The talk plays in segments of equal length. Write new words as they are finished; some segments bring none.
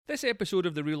This episode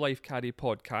of the Real Life Caddy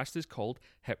podcast is called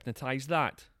Hypnotise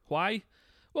That. Why?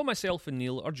 Well, myself and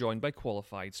Neil are joined by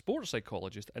qualified sports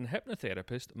psychologist and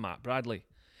hypnotherapist Matt Bradley.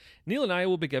 Neil and I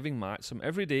will be giving Matt some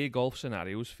everyday golf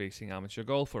scenarios facing amateur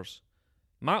golfers.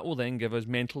 Matt will then give us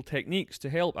mental techniques to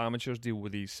help amateurs deal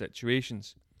with these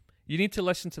situations. You need to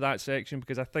listen to that section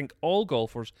because I think all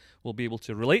golfers will be able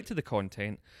to relate to the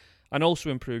content and also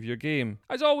improve your game.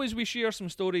 As always, we share some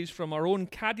stories from our own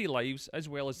caddy lives as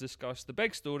well as discuss the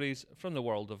big stories from the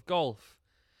world of golf.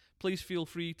 Please feel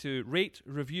free to rate,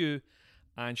 review,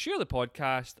 and share the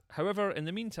podcast. However, in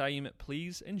the meantime,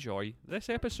 please enjoy this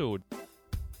episode.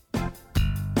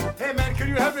 Hey man, can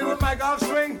you help me with my golf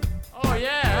swing? Oh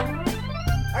yeah?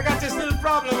 I got this little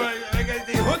problem. I got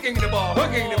the hooking the ball.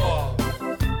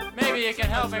 Maybe you can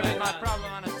help me with my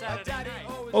problem on a Saturday night.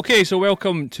 Okay, so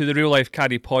welcome to the Real Life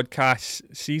Caddy podcast,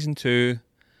 Season 2,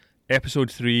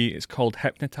 Episode 3. It's called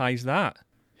Hypnotise That.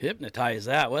 Hypnotise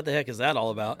that? What the heck is that all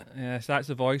about? Yes, that's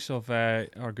the voice of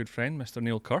our good friend, Mr.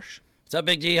 Neil Kirsch. What's up,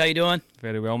 Big G? How you doing?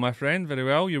 Very well, my friend, very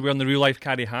well. You're wearing the Real Life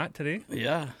Caddy hat today.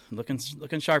 Yeah, looking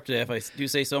sharp today, if I do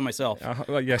say so myself.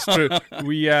 Well, yes, true.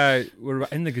 We're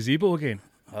in the gazebo again.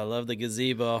 I love the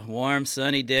gazebo. Warm,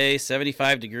 sunny day,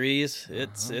 75 degrees.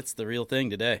 It's the real thing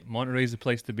today. Monterey's the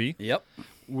place to be. Yep.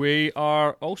 We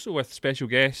are also with special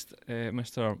guest,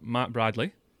 Mr. Matt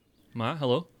Bradley. Matt,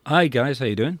 hello. Hi guys, how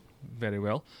you doing? Very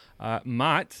well.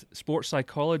 Matt, sports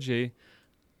psychology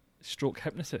stroke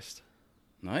hypnotist.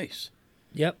 Nice.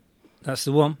 Yep, that's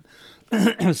the one.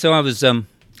 So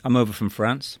I'm over from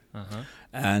France,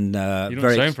 and You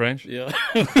don't sound French. Yeah.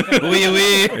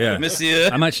 Oui, Yeah. monsieur.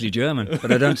 I'm actually German,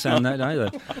 but I don't sound that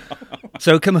either.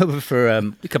 So I come over for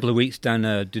a couple of weeks down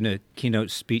doing a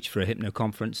keynote speech for a hypno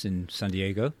conference in San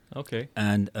Diego, Okay.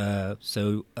 and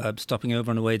so stopping over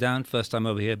on the way down. First time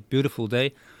over here, beautiful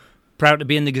day. Proud to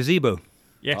be in the gazebo.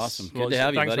 Yes. Awesome. Good to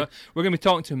have you, thanks buddy. We're going to be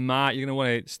talking to Matt. You're going to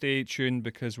want to stay tuned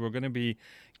because we're going to be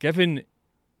giving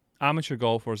amateur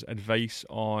golfers advice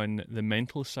on the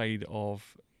mental side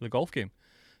of the golf game.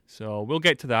 So we'll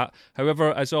get to that.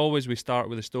 However, as always, we start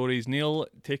with the stories. Neil,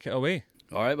 take it away.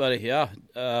 All right, buddy. Yeah.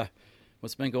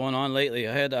 What's been going on lately?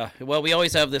 I had, we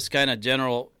always have this kind of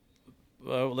general,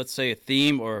 let's say, a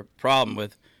theme or problem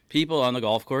with people on the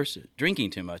golf course drinking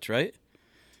too much, right?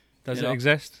 Does You it know,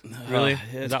 exist? Really?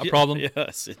 Is that a problem?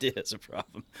 Yes, it is a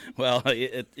problem. Well,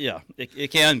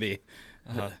 it can be.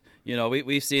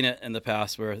 We've seen it in the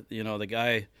past where, the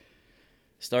guy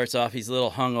starts off, he's a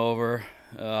little hungover.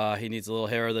 He needs a little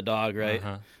hair of the dog, right?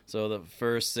 So the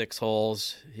first 6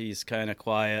 holes, he's kind of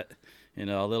quiet,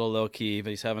 a little low-key,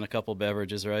 but he's having a couple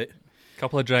beverages, right?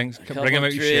 Couple of drinks. Couple Bring him of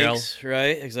out your shell. drinks,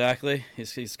 right? Exactly.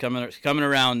 He's coming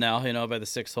around now, by the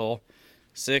 6th hole.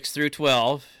 6 through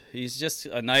 12. He's just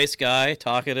a nice guy,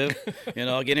 talkative, getting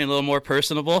a little more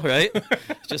personable, right?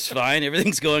 Just fine.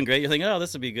 Everything's going great. You're thinking, oh,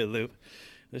 this would be a good loop.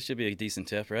 This should be a decent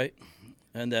tip, right?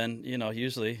 And then,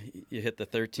 usually you hit the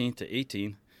 13th to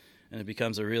 18, and it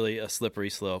becomes a slippery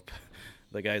slope.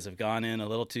 The guys have gone in a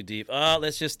little too deep. Oh,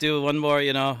 let's just do one more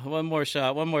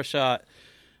shot.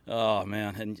 Oh,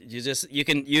 man. And you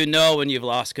can when you've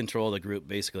lost control of the group,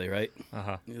 basically, right?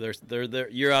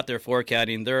 You're out there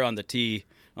caddying. They're on the tee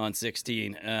on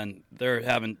 16, and they're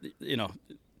having,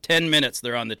 10 minutes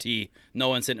they're on the tee. No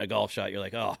one's hitting a golf shot. You're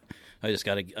like, oh, I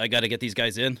got to get these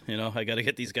guys in. I got to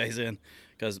get these guys in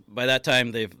because by that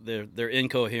time they're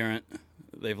incoherent.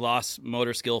 They've lost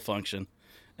motor skill function,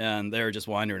 and they're just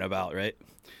wandering about, right?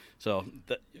 So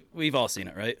we've all seen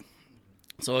it, right?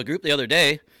 So a group the other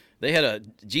day, they had a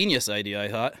genius idea, I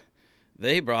thought.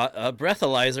 They brought a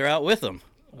breathalyzer out with them.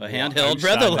 A handheld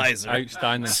breathalyzer.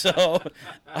 Outstanding. So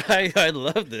I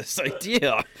love this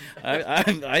idea.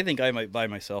 I think I might buy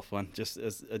myself one just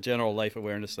as a general life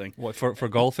awareness thing. What, for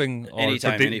golfing or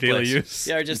Anytime, for any daily place. use?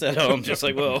 Yeah, or just at home, just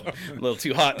like, whoa, a little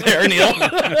too hot there, Neil.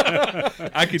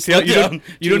 I could tell you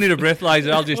don't need a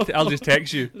breathalyzer. I'll just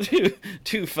text you.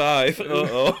 2.5.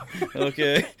 Uh-oh.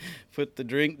 Okay. Put the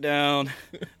drink down.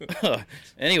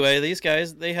 Anyway, these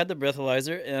guys, they had the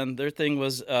breathalyzer, and their thing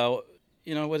was,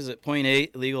 what is it,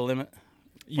 0.8 legal limit?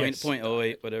 Yes.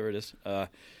 0.08, whatever it is.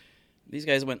 These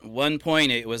guys went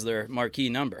 1.8 was their marquee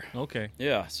number. Okay.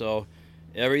 Yeah, so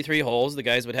every 3 holes, the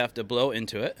guys would have to blow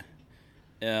into it.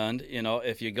 And,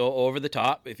 if you go over the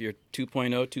top, if you're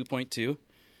 2.0, 2.2,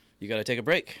 you got to take a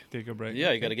break. Take a break. Yeah,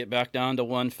 okay. you got to get back down to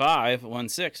 1.5,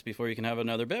 1.6 before you can have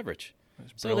another beverage.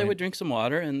 So they would drink some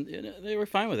water, and they were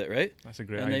fine with it, right? That's a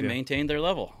great and idea. And they maintained their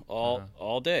level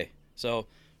all day. So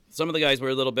some of the guys were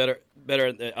a little better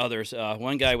than others.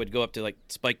 One guy would go up to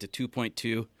spike to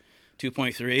 2.2,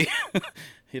 2.3.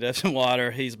 He'd have some water.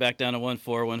 He's back down to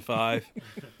 1.4, 1.5.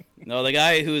 No, the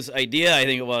guy whose idea I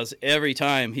think it was, every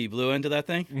time he blew into that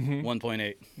thing,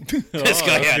 1.8.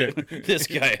 This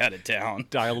guy had it down.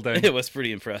 Dialed in. It was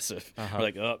pretty impressive.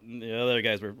 Like, the other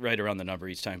guys were right around the number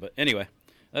each time. But anyway,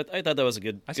 I thought that was a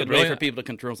good way for people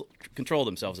to control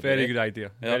themselves. Very good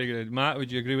idea. Yep. Very good. Matt,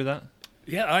 would you agree with that?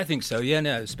 Yeah, I think so. Yeah,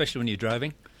 no, especially when you're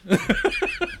driving.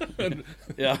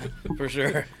 Yeah, for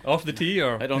sure. Off the tee,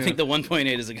 or I don't think the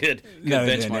 1.8 is a good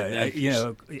benchmark. You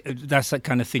know, that's that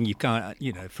kind of thing you can't.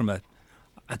 You know,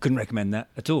 I couldn't recommend that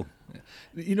at all.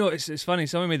 You know, it's funny.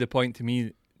 Someone made the point to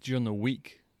me during the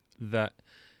week that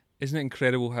isn't it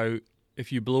incredible how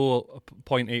if you blow a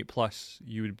 0.8 plus,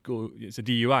 you would go. It's a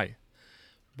DUI,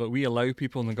 but we allow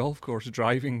people on the golf course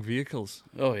driving vehicles.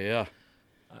 Oh yeah.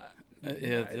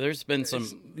 There's been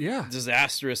some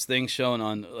disastrous things shown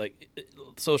on like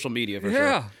social media for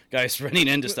sure. Guys running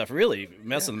into stuff, really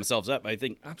messing themselves up. I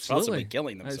think possibly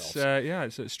killing themselves.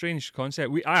 It's a strange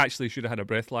concept. I actually should have had a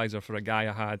breathalyzer for a guy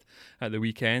I had at the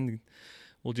weekend.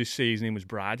 We'll just say his name was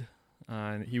Brad,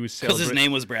 and he was because his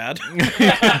name was Brad.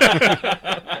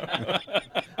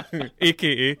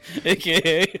 AKA,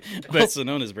 also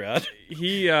known as Brad.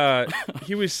 He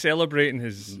was celebrating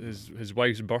his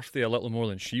wife's birthday a little more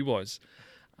than she was,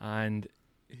 and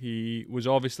he was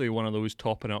obviously one of those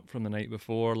topping up from the night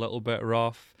before, a little bit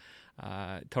rough.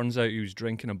 Turns out he was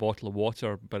drinking a bottle of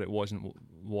water, but it wasn't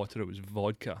water; it was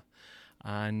vodka,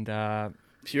 and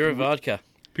pure vodka.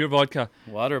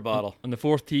 Water bottle. On the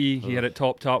fourth tee, he had it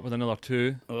topped up with another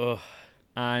 2,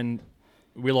 and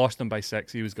we lost him by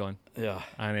 6. He was gone. Yeah.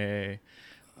 And a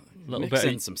little Mix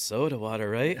bit in some soda water,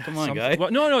 right? Come on, guy.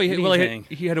 Well, no.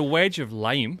 He had a wedge of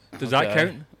lime. Does that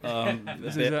count?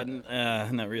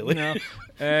 Not really. No.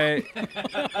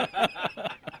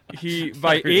 He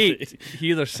by 8, he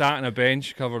either sat on a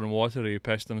bench covered in water or he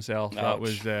pissed himself.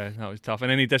 Ouch. That was tough.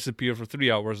 And then he disappeared for 3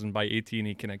 hours, and by 18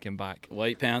 he kind of came back.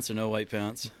 White pants or no white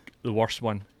pants? The worst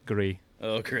one, grey.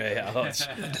 Oh, grey. Ouch.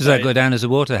 Does that go down as a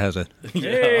water hazard?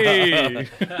 Hey!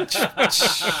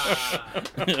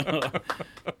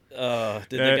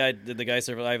 Did the guy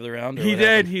survive the round? He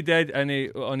did,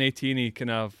 and on 18 he kind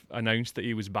of announced that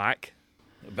he was back.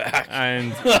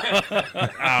 And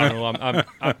I don't know.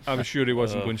 I'm sure he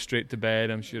wasn't going straight to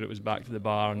bed. I'm sure it was back to the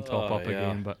bar and top up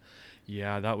again. But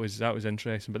yeah, that was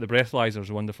interesting. But the breathalyzer is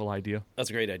a wonderful idea.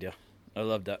 That's a great idea. I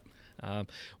loved that.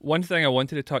 One thing I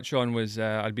wanted to touch on was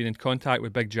I'd been in contact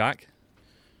with Big Jack.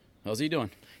 How's he doing?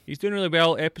 He's doing really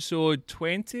well. Episode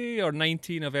 20 or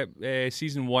 19 of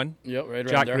season 1. Yep, right around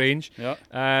Jack there. Range.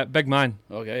 Yeah. Big man.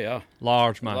 Okay, yeah.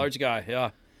 Large man. Large guy,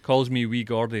 yeah. Calls me Wee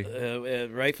Gordy.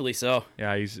 Rightfully so.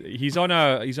 Yeah, he's on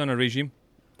a regime,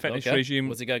 fitness regime.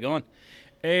 What's he got going?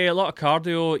 A lot of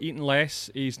cardio, eating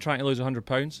less. He's trying to lose 100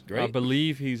 pounds. Great. I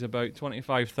believe he's about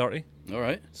 25, 30. All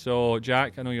right. So,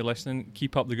 Jack, I know you're listening.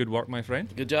 Keep up the good work, my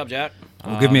friend. Good job, Jack.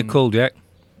 Well, give me a call, Jack.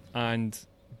 And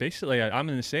basically, I'm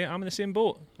in the same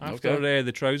boat. After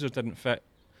the trousers didn't fit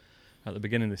at the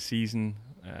beginning of the season,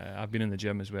 I've been in the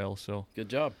gym as well. So good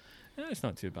job. Yeah, it's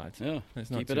not too bad. Yeah,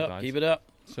 it's not keep too it up. bad. Keep it up.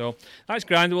 So that's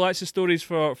grand. Well, that's the stories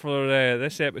for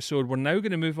this episode. We're now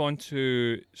going to move on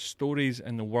to stories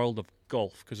in the world of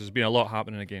golf because there's been a lot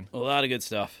happening again. A lot of good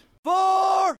stuff.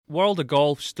 World of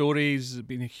golf stories. There's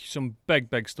been some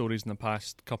big stories in the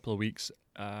past couple of weeks.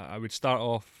 I would start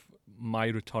off my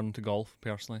return to golf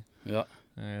personally. Yeah.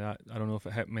 I don't know if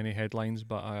it hit many headlines,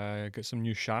 but I got some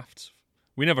new shafts.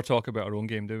 We never talk about our own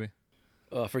game, do we?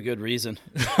 For good reason.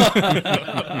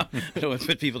 I don't want to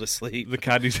put people to sleep. The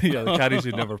caddies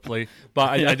who never play.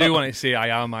 But I do want to say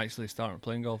I am actually starting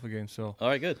playing golf again. So all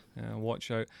right, good.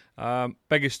 Watch out.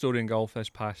 Biggest story in golf this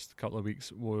past couple of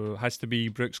weeks has to be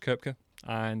Brooks Koepka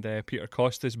and Peter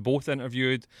Kostis, both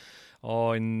interviewed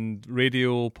on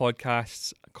radio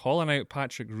podcasts, calling out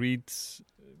Patrick Reed's.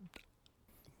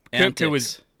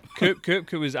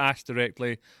 Koepka was asked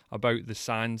directly about the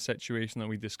sand situation that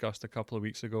we discussed a couple of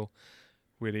weeks ago,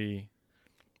 where he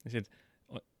said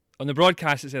on the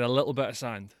broadcast it said a little bit of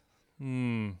sand,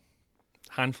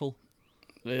 handful.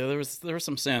 Yeah, there was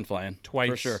some sand flying twice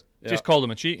for sure. Yeah. Just called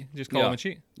him a cheat.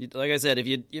 Like I said, if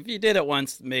you did it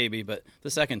once, maybe, but the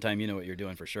second time, you know what you're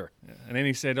doing for sure. Yeah. And then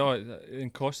he said, in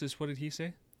Costas, what did he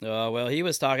say? Well, he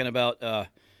was talking about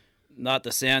not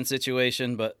the sand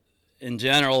situation, but in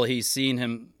general, he's seen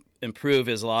him improve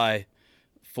his lie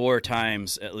 4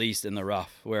 times at least in the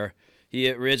rough, where he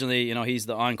originally, he's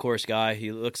the on-course guy. He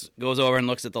goes over and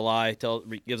looks at the lie,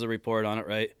 gives a report on it,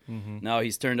 right? Mm-hmm. Now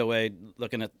he's turned away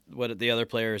looking at what the other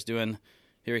player is doing.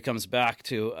 Here he comes back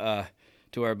to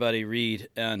our buddy Reed,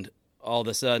 and all of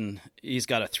a sudden he's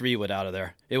got a 3-wood out of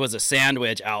there. It was a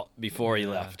sandwich out before he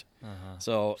left. Uh-huh.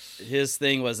 So his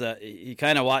thing was that he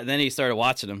kind of then he started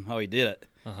watching him how he did it,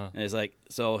 And he's like,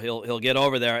 so he'll get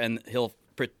over there and he'll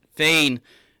feign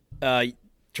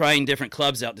trying different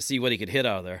clubs out to see what he could hit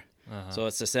out of there. So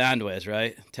it's a sandwich,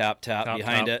 right? Tap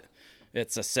behind it.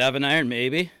 It's a 7-iron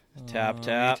maybe. Tap.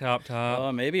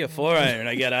 Oh, maybe a 4-iron.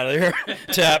 I get out of here.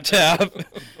 Tap.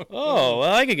 Oh,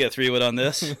 well, I could get 3-wood on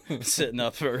this. Sitting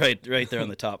up right there on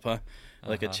the top, huh?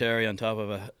 Like a cherry on top of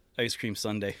a ice cream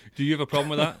sundae. Do you have a problem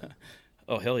with that?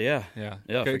 Oh, hell yeah.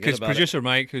 Yeah. Because producer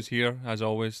Mike, who's here, as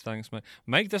always, thanks, Mike.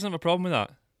 Mike doesn't have a problem with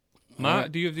that.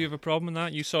 Matt, do you have a problem with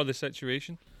that? You saw the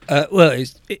situation. Well,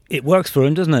 it works for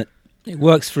him, doesn't it? It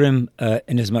works for him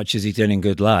in as much as he's telling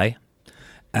good lie,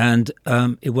 and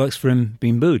it works for him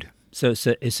being booed. So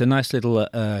it's a nice little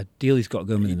deal he's got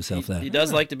going with himself there. He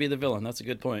does like to be the villain. That's a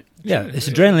good point. Yeah, it's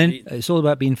adrenaline. It's all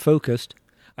about being focused.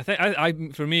 I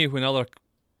think for me, when other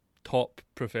top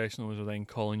professionals are then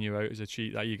calling you out as a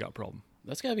cheat, that you got a problem.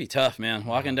 That's gotta be tough, man.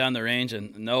 Walking down the range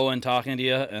and no one talking to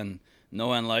you and no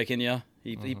one liking you.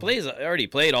 He already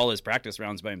played all his practice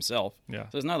rounds by himself. Yeah.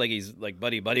 So it's not like he's like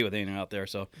buddy with anyone out there.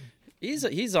 So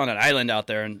he's on an island out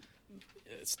there and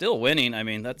still winning. I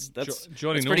mean, that's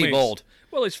pretty bold.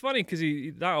 Well, it's funny because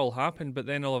that all happened, but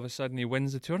then all of a sudden he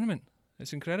wins the tournament.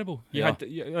 It's incredible.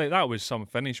 That was some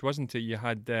finish, wasn't it? You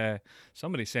had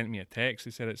somebody sent me a text.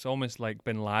 They said it's almost like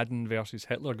Bin Laden versus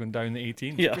Hitler going down the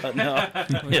 18. Yeah, no,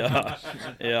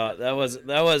 yeah. That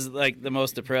was like the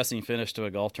most depressing finish to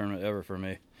a golf tournament ever for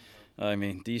me. I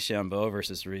mean, DeChambeau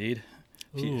versus Reed.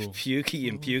 Pukey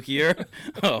and pukier.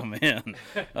 Oh man,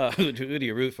 who do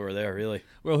you root for there? Really?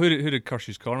 Well, who did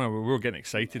Kirsch's Corner? We were getting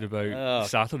excited about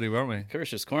Saturday, weren't we?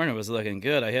 Kirsch's Corner was looking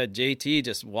good. I had JT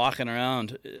just walking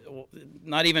around,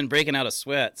 not even breaking out a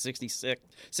sweat. 66,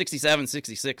 67,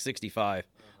 66, 65.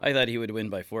 I thought he would win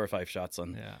by 4 or 5 shots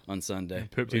on Sunday.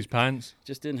 And pooped his pants.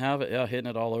 Just didn't have it. Yeah, hitting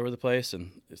it all over the place,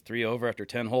 and it's 3 over after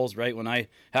 10 holes. Right when I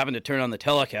happened to turn on the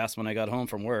telecast when I got home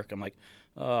from work, I'm like,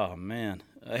 oh man.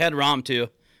 I had Rahm too,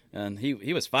 and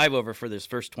he was 5 over for his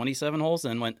first 27 holes,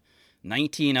 and went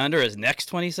 19 under his next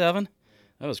 27.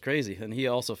 That was crazy, and he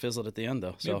also fizzled at the end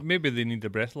though. So maybe they need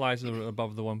the breathalyzer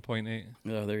above the 1.8.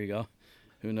 Yeah, there you go.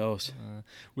 Who knows?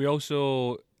 We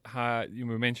also had we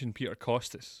mentioned Peter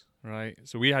Kostis, right?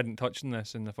 So we hadn't touched on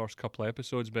this in the first couple of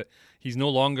episodes, but he's no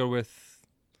longer with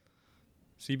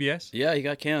CBS. Yeah, he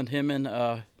got canned. Him and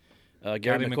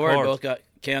Gary McCord both got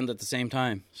canned at the same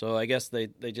time. So I guess they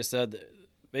just said.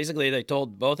 Basically, they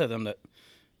told both of them that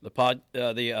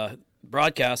the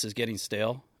broadcast is getting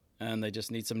stale, and they just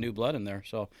need some new blood in there.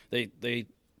 So they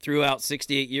threw out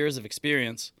 68 years of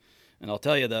experience, and I'll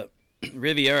tell you that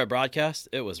Riviera broadcast,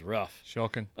 it was rough.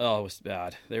 Shocking. Oh, it was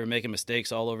bad. They were making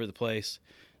mistakes all over the place,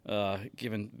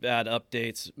 giving bad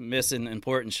updates, missing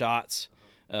important shots,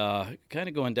 kind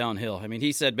of going downhill. I mean,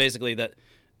 he said basically that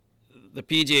the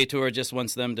PGA Tour just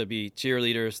wants them to be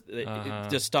cheerleaders.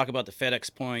 Just talk about the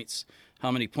FedEx points,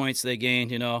 how many points they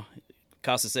gained, you know.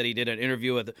 Costa said he did an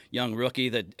interview with a young rookie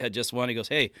that had just won. He goes,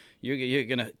 hey, you're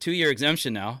going to 2-year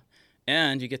exemption now,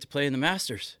 and you get to play in the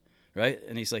Masters, right?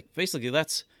 And he's like, basically,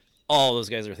 that's all those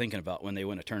guys are thinking about when they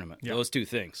win a tournament, those 2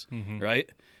 things, right?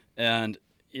 And,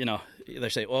 you know, they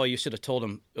say, oh, you should have told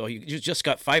him, oh, you just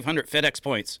got 500 FedEx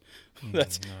points.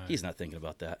 He's not thinking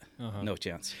about that. No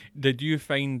chance. Did you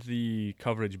find the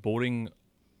coverage boring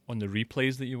on the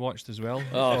replays that you watched as well?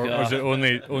 Oh, or God. was it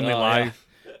only live?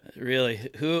 Yeah. Really?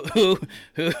 Who?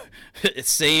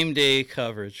 It's same-day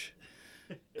coverage.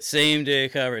 Same-day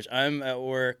coverage. I'm at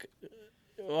work.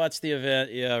 Watch the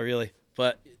event. Yeah, really.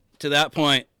 But to that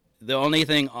point, the only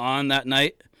thing on that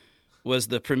night was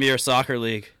the Premier Soccer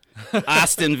League.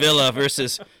 Aston Villa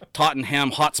versus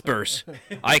Tottenham Hotspurs.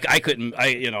 I couldn't.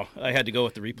 I had to go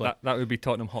with the replay. That would be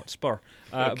Tottenham Hotspur.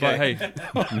 Okay.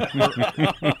 But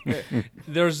hey,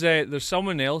 there's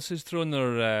someone else who's thrown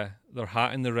their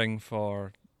hat in the ring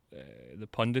for the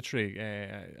punditry.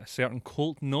 A certain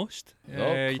Colt Knost,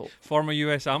 former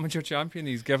U.S. amateur champion.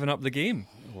 He's given up the game.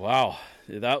 Wow,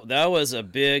 that was a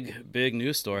big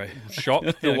news story.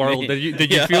 Shocked the world.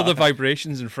 Did you feel the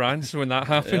vibrations in France when that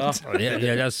happened?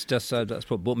 Yeah, that's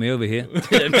what brought me over here.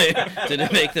 Did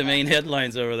it make the main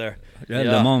headlines over there?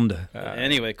 Yeah. Le Monde.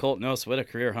 Anyway, Colt Knost, what a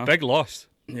career, huh? Big loss.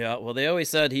 Yeah. Well, they always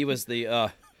said he was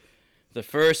the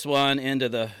first one into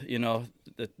the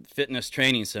fitness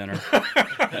training center,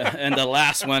 and the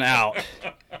last one out.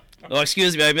 Oh,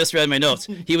 excuse me, I misread my notes.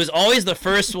 He was always the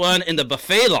first one in the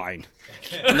buffet line.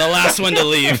 and the last one to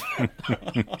leave.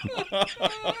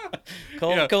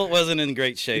 Colt wasn't in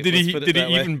great shape. Did let's he put it did he that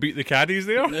way. even beat the caddies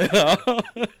there?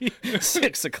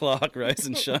 6 o'clock, rise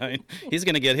and shine. He's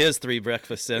going to get his 3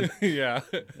 breakfasts in. Yeah.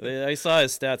 I saw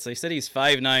his stats. They said he's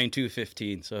 5'9",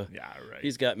 215. So Yeah, right.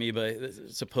 he's got me by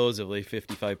supposedly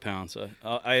 55 pounds. So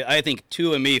I think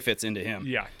 2 of me fits into him.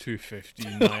 Yeah,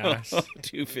 215, my ass.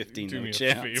 215, Do no me a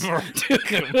chance. favor.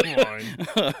 Come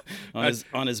on.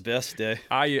 on his best day.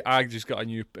 I just got a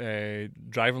new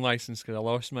driving license because I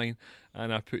lost mine,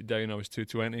 and I put down I was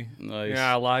 220. Nice.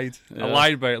 Yeah, I lied. Yeah. I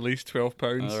lied by at least 12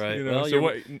 pounds. All right. You know? Well, so you're-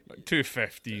 what?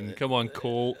 215. Come on,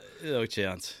 Colt. No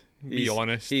chance. Be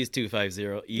honest. He's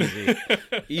 250. Easy.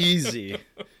 Easy.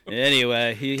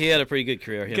 Anyway, he had a pretty good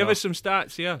career. you Give know. us some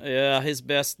stats. Yeah. Yeah, his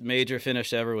best major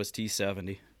finish ever was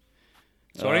T70.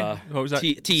 Sorry. What was that?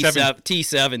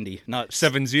 T70, not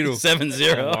 7-0.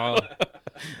 7-0. Oh, wow.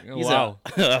 He's Wow.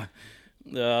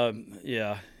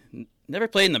 yeah. Never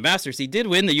played in the Masters. He did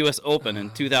win the U.S. Open in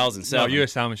No, 2007.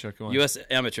 U.S. amateur. Come on. U.S.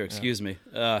 amateur, excuse me.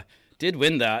 Did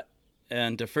win that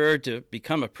and deferred to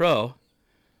become a pro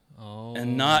Oh.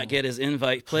 and not get his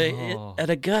invite play Oh. at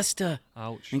Augusta.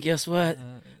 Ouch. And guess what?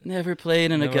 Never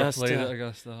played in Never Augusta. played at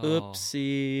Augusta. Oh.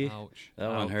 Oopsie. Ouch. That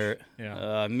one Ouch. hurt.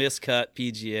 Yeah. Miscut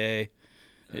PGA.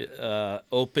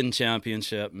 Open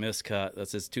Championship, miscut.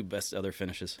 That's his 2 best other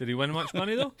finishes. Did he win much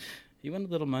money though? He won a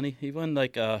little money. He won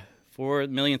like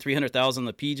 $4,300,000 on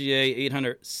the PGA,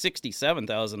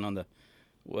 $867,000 on the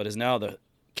what is now the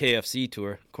KFC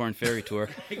tour, Corn Ferry tour.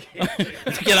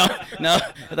 Now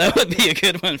that would be a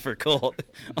good one for Colt.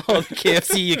 All the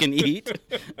KFC you can eat.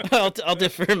 I'll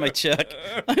defer my check.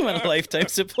 I want a lifetime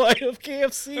supply of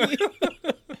KFC.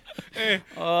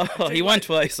 He won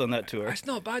twice on that tour. It's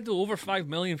not bad though. Over 5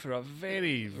 million for a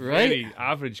very, Right? very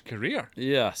average career.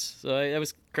 Yes. So I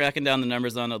was cracking down the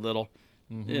numbers on it a little.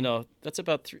 You know, that's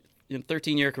about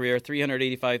 13-year career,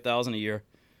 $385,000 a year.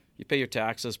 You pay your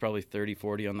taxes, probably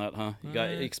 30-40 on that, huh? You got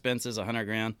expenses,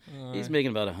 $100,000. He's making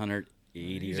about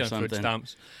 180 He's or on food something.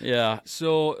 stamps. Yeah.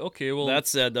 So okay, well, That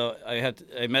said, though, I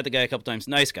met the guy a couple times.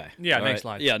 Nice guy. Yeah, All nice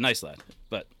lad. Yeah, nice lad.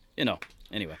 But anyway.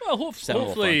 well, Sound a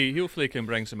little hopefully he can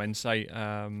bring some insight.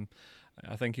 I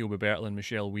think he'll be better than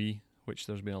Michelle Wee, which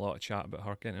there's been a lot of chat about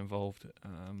her getting involved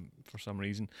for some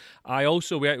reason. I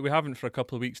also we haven't for a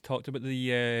couple of weeks talked about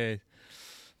the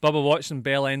Bubba Watson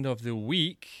bell end of the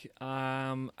week.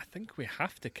 I think we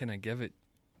have to kind of give it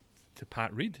to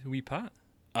Pat Reed, wee Pat.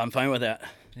 I'm fine with that.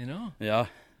 You know, Yeah.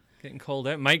 getting called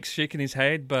out. Mike's shaking his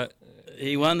head, but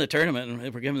He won the tournament, and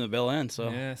we're giving him the bell end, so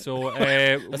yeah. So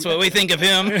that's what we think of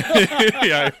him.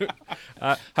 yeah.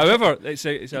 However,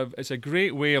 it's a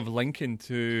great way of linking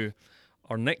to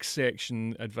our next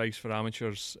section, advice for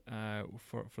amateurs,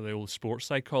 for the old sports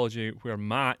psychology, where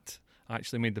Matt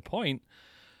actually made the point.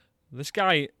 This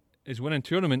guy is winning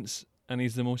tournaments, and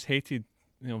he's the most hated,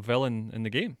 villain in the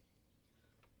game.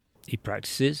 He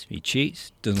practices, he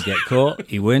cheats, doesn't get caught,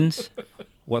 he wins.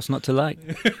 What's not to like?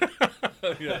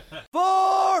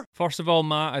 First of all,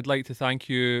 Matt, I'd like to thank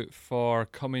you for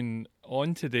coming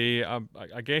on today.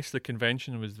 I guess the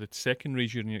convention was the second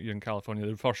reason you're in California.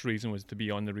 The first reason was to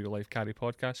be on the Real Life Caddy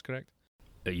podcast, correct?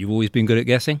 You've always been good at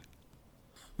guessing?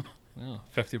 Oh,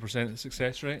 50%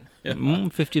 success rate.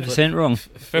 50% wrong.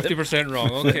 50%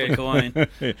 wrong. Okay.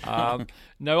 Coin.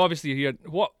 Now, obviously, here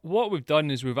what we've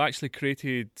done is we've actually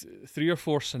created 3 or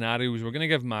 4 scenarios. We're going to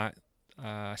give Matt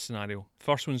a scenario.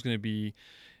 First one's going to be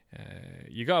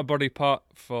you got a birdie putt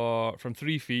from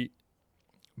 3 feet,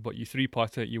 but you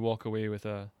 3-putt it. You walk away with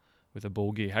a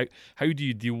bogey. How do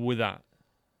you deal with that?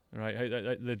 Right?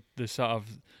 The sort of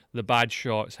the bad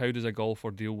shots. How does a golfer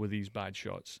deal with these bad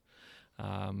shots?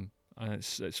 And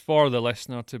it's for the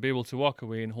listener to be able to walk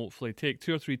away and hopefully take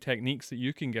 2 or 3 techniques that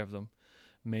you can give them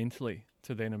mentally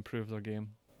to then improve their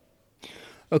game.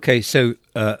 Okay, so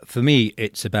for me,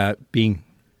 it's about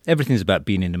everything's about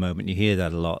being in the moment. You hear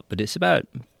that a lot, but it's about,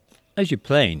 as you're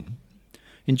playing,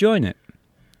 enjoying it.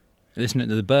 Listening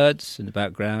to the birds in the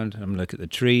background, I'm looking at the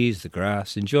trees, the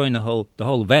grass, enjoying the whole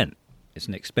event. It's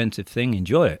an expensive thing,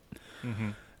 enjoy it. Mm-hmm.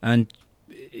 And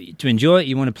to enjoy it,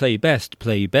 you want to play your best. To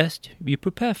play your best, you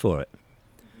prepare for it.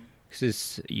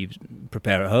 Because you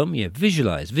prepare at home, you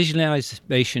visualize.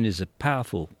 Visualization is a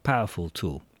powerful, powerful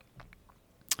tool.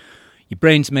 Your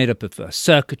brain's made up of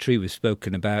circuitry we've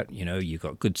spoken about. You've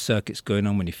got good circuits going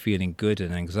on when you're feeling good,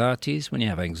 and anxieties. When you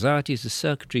have anxieties, the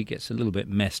circuitry gets a little bit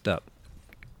messed up.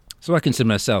 So I consider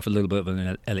myself a little bit of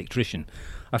an electrician.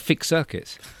 I fix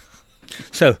circuits.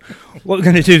 So what we're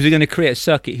going to do is we're going to create a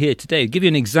circuit here today. I'll give you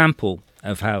an example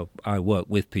of how I work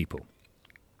with people.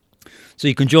 So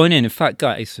you can join in. In fact,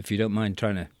 guys, if you don't mind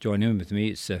trying to join in with me,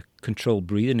 it's controlled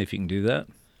breathing, if you can do that.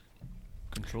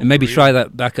 Control And maybe breathing. try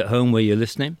that back at home where you're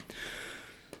listening.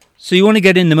 So you want to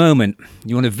get in the moment.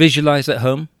 You want to visualize at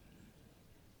home.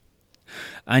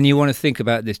 And you want to think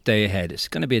about this day ahead. It's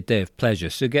going to be a day of pleasure,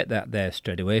 so get that there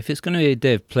straight away. If it's going to be a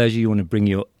day of pleasure, you want to bring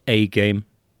your A game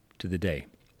to the day.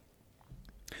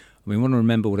 We want to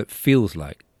remember what it feels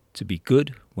like to be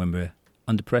good when we're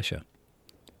under pressure.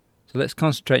 So let's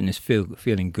concentrate on this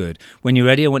feeling good. When you're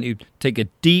ready, I want you to take a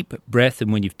deep breath,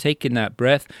 and when you've taken that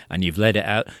breath and you've let it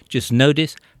out, just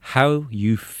notice how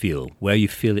you feel, where you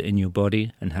feel it in your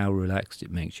body and how relaxed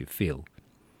it makes you feel.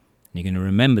 And you're going to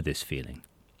remember this feeling.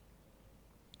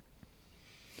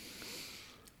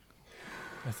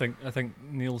 I think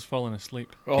Neil's fallen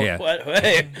asleep. Oh, Yeah. what?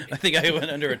 Hey, I think I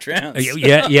went under a trance.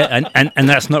 Yeah, and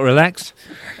that's not relaxed.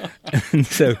 and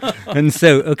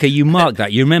so, okay, you mark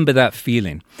that. You remember that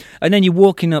feeling, and then you're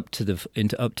walking up to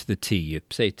the tee. You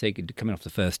say, coming off the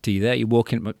first tee there. You're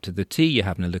walking up to the tee. You're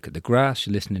having a look at the grass.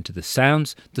 You're listening to the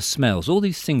sounds, the smells. All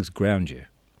these things ground you.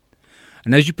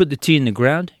 And as you put the tee in the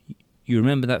ground, you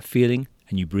remember that feeling,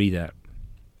 and you breathe out.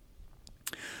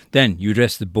 Then you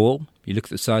address the ball. You look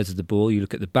at the sides of the ball. You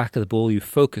look at the back of the ball. You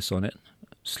focus on it,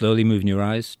 slowly moving your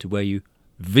eyes to where you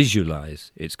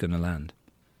visualize it's going to land.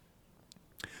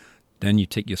 Then you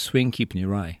take your swing, keeping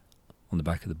your eye on the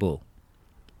back of the ball.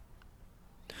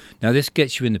 Now this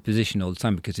gets you in the position all the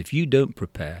time, because if you don't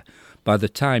prepare, by the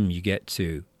time you get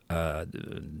to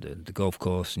the golf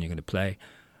course and you're going to play,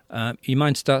 your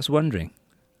mind starts wandering.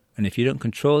 And if you don't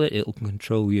control it, it'll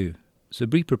control you. So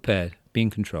be prepared. Be in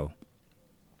control.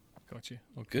 Got you.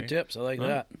 Okay. Good tips. I like Huh?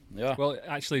 that. Yeah. Well,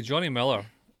 actually, Johnny Miller,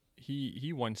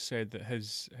 he once said that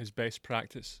his best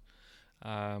practice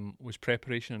was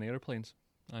preparation on airplanes,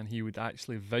 and he would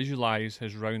actually visualize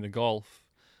his round of golf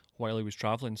while he was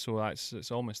traveling. So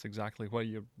it's almost exactly what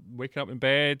you're waking up in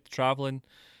bed, traveling,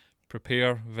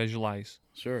 prepare, visualize.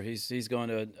 Sure. He's going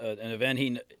to an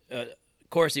event.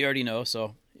 Course he already knows,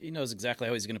 so he knows exactly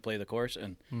how he's going to play the course,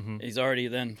 and he's already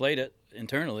then played it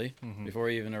internally before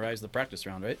he even arrives to the practice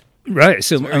round, right? Right.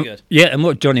 So very good. Yeah, and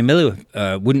what Johnny Miller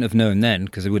wouldn't have known then,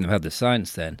 because he wouldn't have had the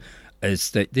science then,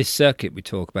 is that this circuit we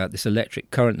talk about, this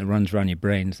electric current that runs around your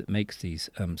brains that makes these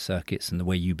circuits and the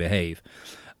way you behave.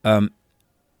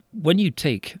 When you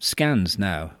take scans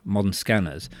now, modern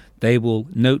scanners, they will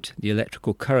note the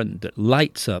electrical current that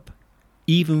lights up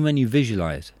even when you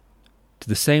visualize to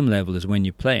the same level as when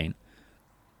you're playing.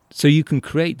 So you can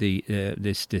create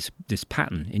this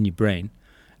pattern in your brain,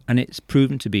 and it's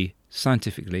proven to be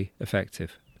scientifically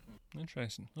effective.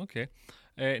 Interesting. Okay.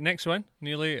 Next one,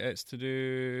 Neely, it's to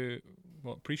do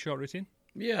pre-shot routine.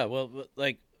 Yeah. Well,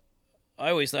 like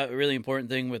I always thought a really important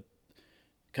thing with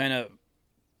kind of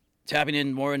tapping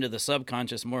in more into the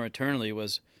subconscious more internally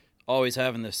was always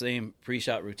having the same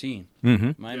pre-shot routine.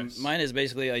 Mm-hmm. Mine is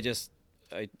basically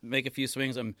I make a few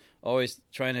swings. I'm always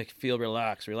trying to feel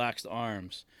relaxed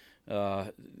arms.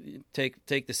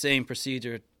 Take the same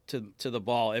procedure to the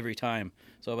ball every time.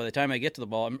 So by the time I get to the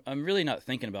ball, I'm really not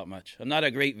thinking about much. I'm not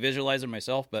a great visualizer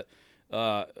myself, but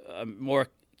I'm more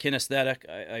kinesthetic.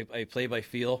 I play by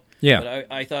feel. Yeah.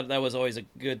 But I thought that was always a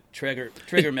good trigger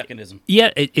mechanism.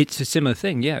 Yeah, it's a similar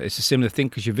thing. Yeah, it's a similar thing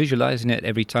because you're visualizing it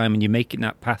every time and you're making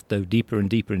that path go deeper and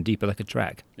deeper and deeper like a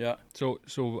track. Yeah. So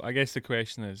I guess the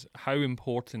question is, how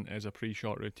important is a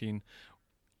pre-shot routine?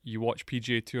 You watch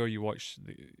PGA Tour, you watch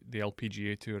the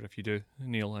LPGA Tour if you do.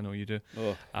 Neil, I know you do.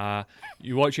 Oh.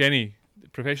 You watch any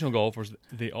professional golfers,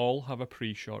 they all have a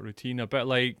pre-shot routine, a bit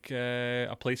like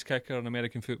a place kicker in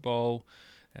American football.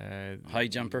 High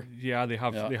jumper. Yeah, they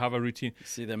have a routine.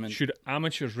 See them in. Should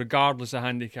amateurs, regardless of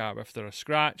handicap, if they're a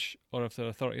scratch or if they're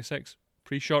a 36,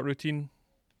 pre-shot routine,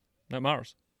 that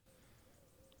matters.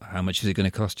 How much is it going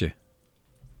to cost you?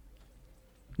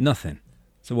 Nothing.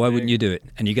 So why wouldn't you do it?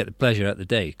 And you get the pleasure out of the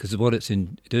day, because what it's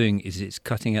doing is it's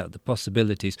cutting out the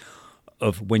possibilities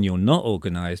of when you're not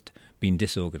organised, being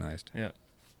disorganised. Yeah.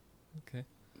 Okay.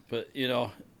 But,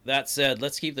 that said,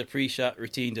 let's keep the pre-shot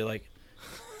routine to like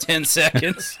 10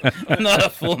 seconds, not a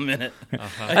full minute.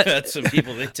 I've had some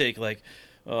people, they take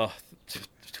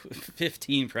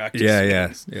 15 practice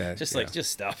swings. Yeah.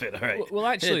 Just stop it. All right. Well,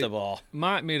 actually, hit the ball.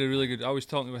 Matt made a really good. I was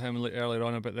talking with him earlier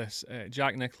on about this.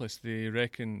 Jack Nicklaus, they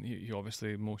reckon he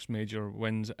obviously most major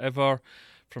wins ever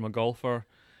from a golfer.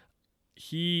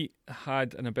 He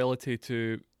had an ability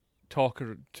to talk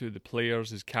to the players,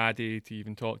 his caddy, to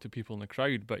even talk to people in the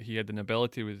crowd. But he had an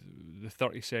ability with the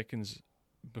 30 seconds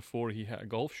before he hit a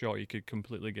golf shot, he could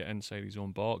completely get inside his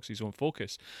own box, his own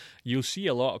focus. You'll see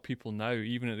a lot of people now,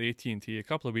 even at the AT&T a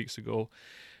couple of weeks ago,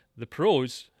 the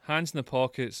pros hands in the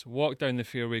pockets, walk down the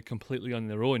fairway completely on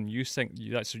their own. You think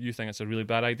that's a really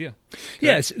bad idea?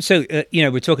 Yes. So,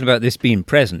 we're talking about this being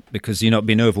present because you're not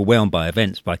being overwhelmed by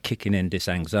events by kicking in this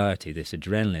anxiety, this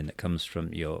adrenaline that comes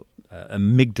from your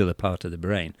amygdala part of the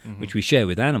brain, which we share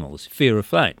with animals, fear of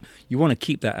flight. You want to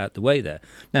keep that out the way there.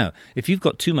 Now, if you've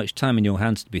got too much time in your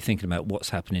hands to be thinking about what's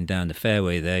happening down the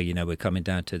fairway there, we're coming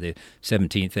down to the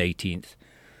 17th, 18th,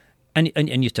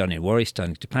 and you're starting to worry,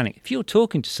 starting to panic. If you're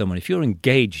talking to someone, if you're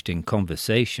engaged in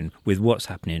conversation with what's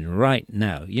happening right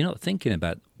now, you're not thinking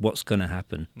about what's going to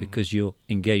happen because you're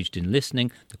engaged in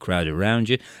listening, the crowd around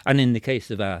you. And in the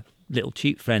case of our little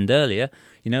cheap friend earlier,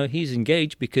 he's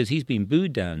engaged because he's been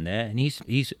booed down there and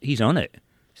he's on it.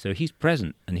 So he's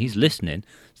present and he's listening.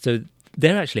 So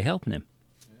they're actually helping him.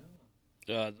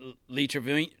 Lee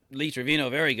Trevino,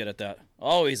 very good at that.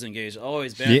 Always engaged,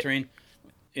 always bantering.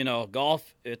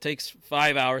 Golf, it takes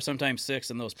 5 hours, sometimes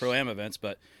 6 in those Pro-Am events,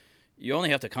 but you only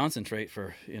have to concentrate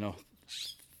for,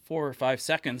 4 or 5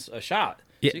 seconds a shot.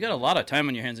 Yeah. So you got a lot of time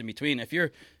on your hands in between. If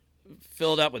you're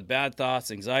filled up with bad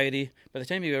thoughts, anxiety, by the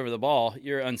time you get over the ball,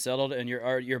 you're unsettled and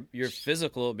your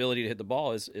physical ability to hit the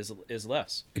ball is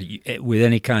less. With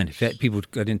any kind. If people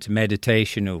get into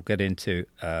meditation or get into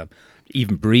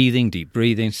even breathing, deep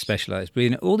breathing, specialized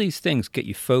breathing, all these things get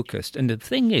you focused. And the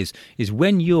thing is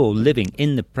when you're living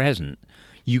in the present,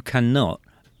 you cannot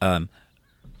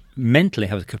mentally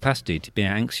have the capacity to be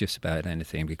anxious about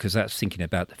anything because that's thinking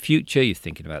about the future, you're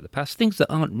thinking about the past, things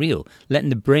that aren't real, letting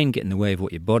the brain get in the way of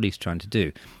what your body's trying to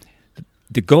do.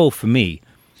 The goal for me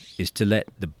is to let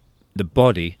the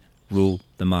body rule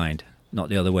the mind, not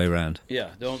the other way around. Yeah,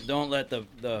 don't let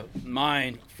the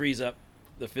mind freeze up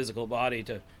the physical body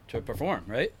to perform,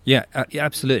 right? Yeah,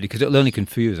 absolutely, because it'll only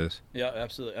confuse us. Yeah,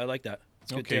 absolutely. I like that.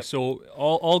 It's a good Okay, tip. so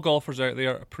all golfers out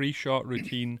there, a pre-shot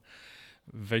routine,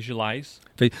 visualize.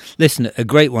 Listen, a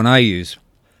great one I use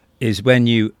is when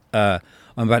I'm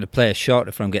about to play a shot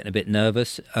if I'm getting a bit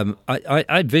nervous.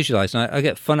 I visualize and I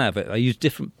get fun out of it. I use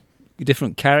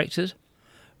different characters,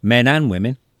 men and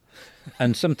women,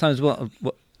 and sometimes what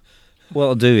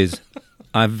I'll do is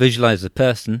I visualize the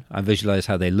person, I visualize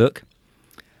how they look,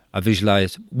 I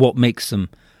visualize what makes them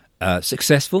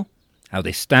successful, how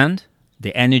they stand,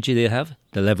 the energy they have,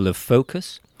 the level of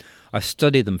focus. I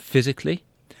study them physically,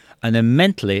 and then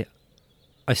mentally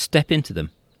I step into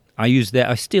them.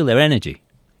 I steal their energy,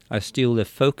 I steal their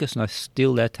focus, and I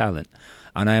steal their talent.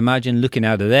 And I imagine looking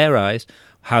out of their eyes,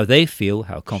 how they feel,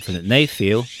 how confident they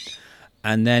feel,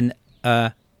 and then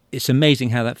it's amazing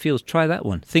how that feels. Try that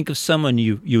one. Think of someone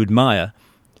you admire.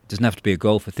 It doesn't have to be a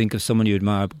golfer. Think of someone you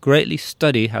admire. Greatly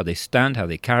study how they stand, how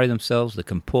they carry themselves, the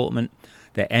comportment,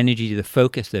 their energy, the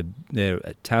focus, their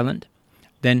talent.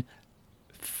 Then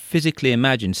physically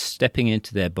imagine stepping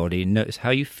into their body and notice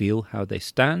how you feel, how they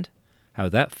stand, how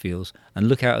that feels, and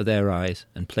look out of their eyes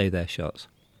and play their shots.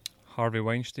 Harvey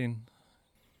Weinstein.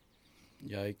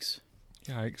 Yikes.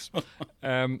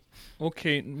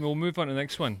 Okay, we'll move on to the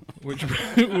next one. Which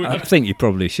I think you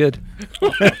probably should.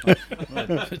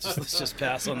 Let's just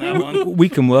pass on that one. We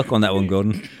can work on that one,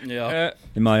 Gordon, Yeah.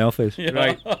 in my office. Yeah.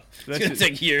 Right. It's going to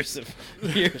take years.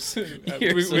 we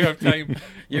have time.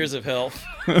 Years of health.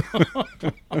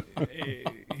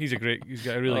 He's got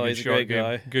a really good He's a shot great game.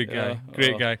 guy. Good guy. Yeah.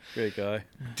 Great Oh, guy. Great guy.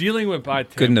 Dealing with bad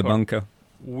temper. Good in the bunker.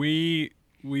 We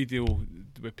deal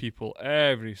with people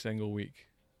every single week.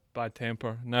 Bad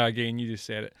temper. Now, again, you just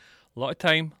said it. A lot of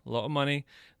time, a lot of money.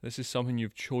 This is something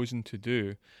you've chosen to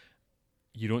do.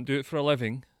 You don't do it for a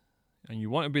living, and you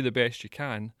want to be the best you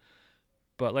can.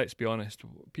 But let's be honest,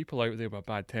 people out there with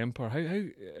bad temper.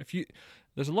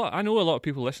 There's a lot. I know a lot of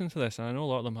people listen to this, and I know a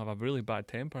lot of them have a really bad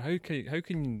temper. How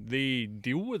can they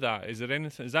deal with that? Is there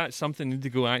anything? Is that something you need to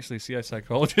go and actually see a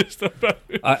psychologist about?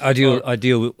 I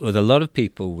deal with a lot of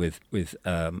people with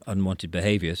unwanted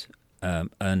behaviours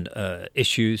and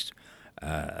issues,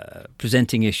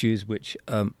 presenting issues which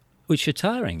are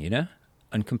tiring,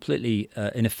 and completely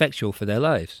ineffectual for their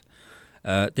lives.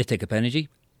 They take up energy.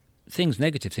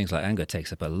 Negative things like anger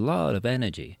takes up a lot of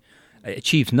energy. It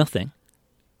achieves nothing.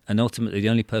 And ultimately, the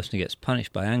only person who gets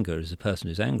punished by anger is the person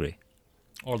who's angry.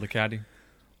 Or the caddy.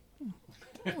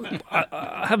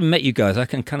 I haven't met you guys. I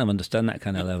can kind of understand that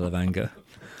kind of level of anger.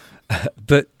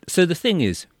 But so the thing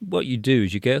is, what you do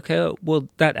is you go, okay, well,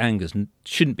 that anger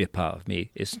shouldn't be a part of me.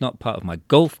 It's not part of my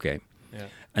golf game. Yeah.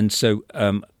 And so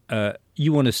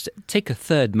you want to take a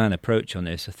third man approach on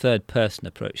this, a third person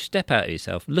approach. Step out of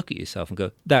yourself, look at yourself and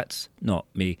go, that's not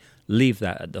me. Leave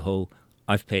that at the hole.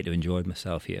 I've paid to enjoy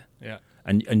myself here. Yeah.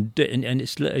 And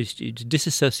it's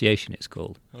disassociation, it's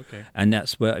called. Okay. And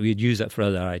that's where we'd use that for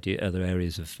other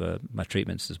areas of my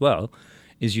treatments as well,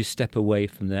 is you step away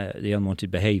from the unwanted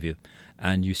behaviour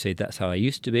and you say, that's how I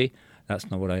used to be,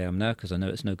 that's not what I am now because I know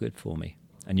it's no good for me.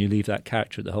 And you leave that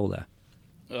character at the hole there.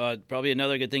 Probably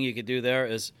another good thing you could do there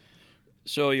is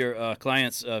show your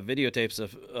clients videotapes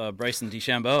of Bryson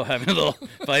DeChambeau having a little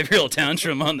 5-year-old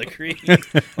tantrum on the green.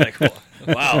 Like,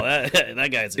 wow, that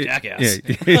guy's a jackass.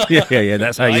 Yeah.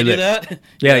 That's how I you do look. that.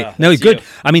 Yeah, no, that's good. you.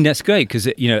 I mean, that's great because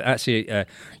actually,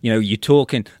 you're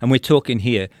talking, and we're talking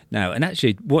here now. And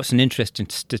actually, what's an interesting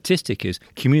statistic is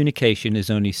communication is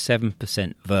only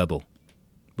 7% verbal,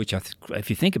 which if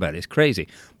you think about it, is crazy.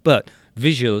 But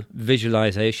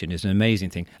visualization is an amazing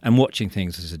thing, and watching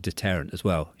things is a deterrent as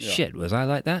well. Yeah. Shit, was I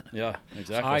like that? Yeah,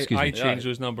 exactly. I me. change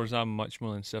those numbers. I'm much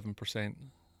more than 7%.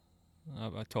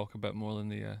 I talk a bit more than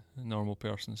the normal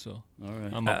person, so All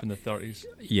right. I'm up in the 30s.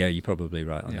 Yeah, you're probably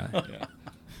right on that.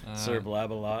 Yeah. Sir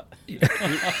blab a lot.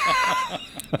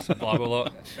 Blab a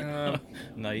lot.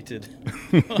 Knighted.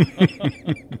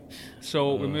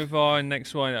 So we move on.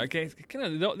 Next one. Again,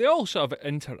 they all sort of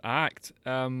interact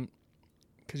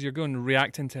because you're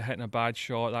reacting to hitting a bad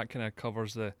shot. That kind of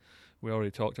covers we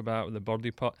already talked about with the birdie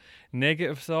putt.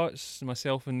 Negative thoughts.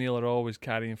 Myself and Neil are always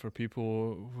carrying for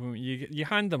people who you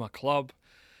hand them a club,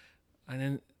 and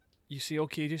then you say,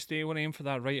 okay, just stay one aim for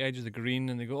that right edge of the green,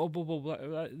 and they go,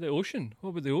 the ocean. What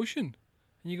about the ocean?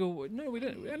 And you go, no, we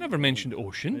didn't. I never mentioned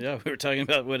ocean. Yeah, we were talking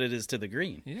about what it is to the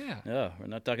green. Yeah. Yeah, we're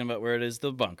not talking about where it is to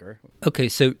the bunker. Okay,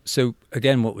 so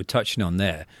again, what we're touching on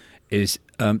there is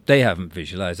they haven't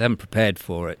visualized, they haven't prepared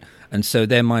for it, and so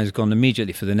their mind's gone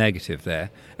immediately for the negative there,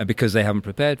 and because they haven't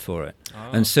prepared for it,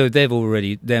 and so their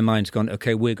mind's gone.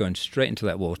 Okay, we're going straight into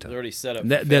that water. They're already set up.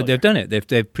 They've done it. They've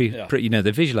they've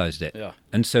visualized it. Yeah.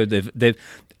 And so they've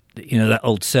that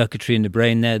old circuitry in the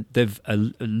brain there. They've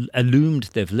illumined.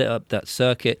 They've lit up that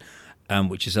circuit,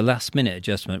 which is a last minute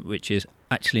adjustment. Which is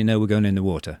actually no, we're going in the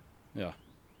water. Yeah.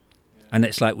 And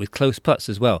it's like with close putts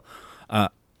as well.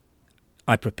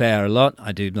 I prepare a lot.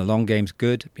 I do the long games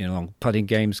good. Long putting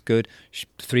games good.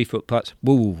 3-foot putts.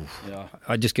 Woo. Yeah.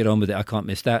 I just get on with it. I can't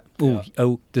miss that. Ooh. Yeah.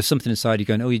 Oh, there's something inside you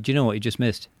going, oh, do you know what you just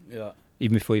missed? Yeah.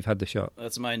 Even before you've had the shot.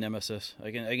 That's my nemesis.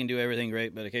 I can do everything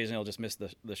great, but occasionally I'll just miss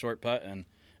the short putt, and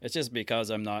it's just because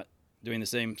I'm not doing the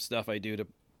same stuff I do to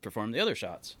perform the other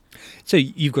shots. So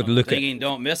you've got to look thinking,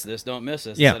 don't miss this, don't miss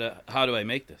this. Yeah. Instead of, how do I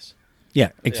make this?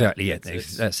 Yeah, exactly. Yeah,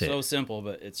 it's that's it. so simple,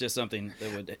 but it's just something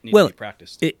that would need Well, to be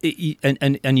practiced.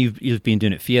 And you've been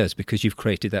doing it for years because you've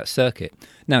created that circuit.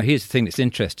 Now, here's the thing that's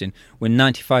interesting: when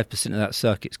 95% of that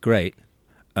circuit's great,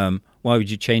 why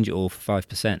would you change it all for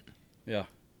 5%? Yeah,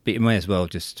 But you may as well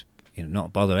just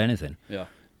not bother anything. yeah,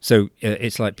 So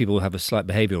it's like people have a slight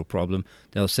behavioural problem.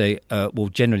 They'll say, "Well,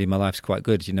 generally my life's quite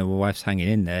good. My wife's hanging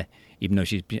in there, even though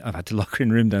I've had to lock her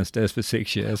in a room downstairs for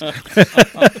 6 years."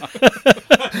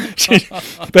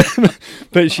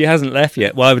 but she hasn't left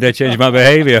yet. Why would I change my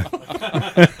behaviour?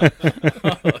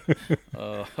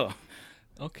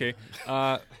 Okay.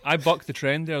 I buck the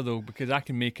trend there, though, because I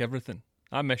can make everything.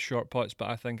 I miss short putts, but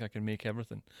I think I can make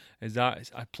everything. Is that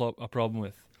a problem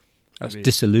with? That's maybe,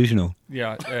 disillusional.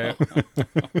 yeah,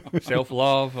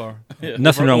 self-love or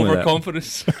Nothing wrong with that.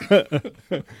 overconfidence.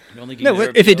 No,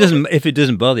 if it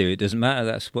doesn't bother you, it doesn't matter.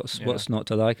 That's what's not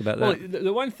to like about Well, that.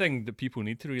 the one thing that people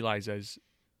need to realise is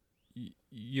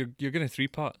you're going to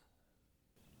 3-putt.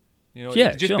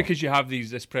 Yeah, just sure. because you have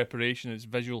this preparation, it's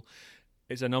visual.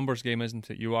 It's a numbers game, isn't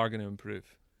it? You are going to improve.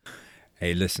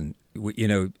 Hey, listen,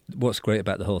 what's great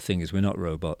about the whole thing is we're not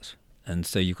robots, and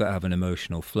so you've got to have an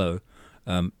emotional flow.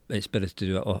 It's better to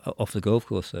do it off the golf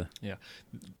course, though. Yeah.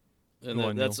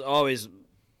 And that's always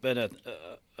been a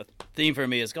theme for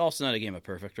me. Is golf's not a game of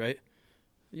perfect, right?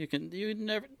 You're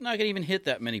never not gonna even hit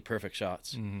that many perfect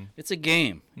shots. Mm-hmm. It's a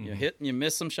game. You hit and you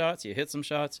miss some shots. You hit some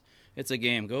shots. It's a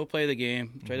game. Go play the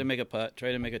game. Try to make a putt.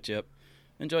 Try to make a chip.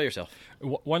 Enjoy yourself.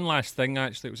 One last thing,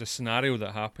 actually, it was a scenario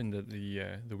that happened at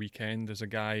the weekend. There's a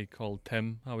guy called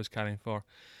Tim I was carrying for,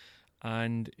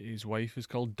 and his wife is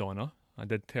called Donna. I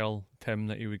did tell Tim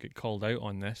that he would get called out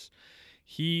on this.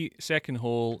 Second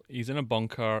hole, he's in a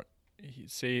bunker.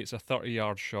 Say it's a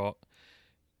 30-yard shot.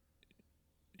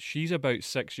 She's about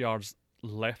 6 yards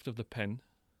left of the pin,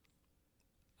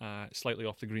 slightly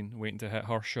off the green, waiting to hit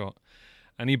her shot.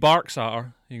 And he barks at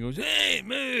her. He goes, "Hey,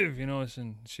 move!"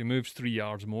 And she moves 3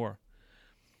 yards more.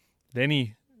 Then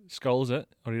he sculls it,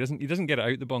 or he doesn't get it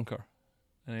out the bunker,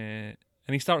 and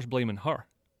he starts blaming her,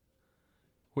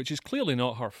 which is clearly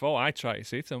not her fault. I try to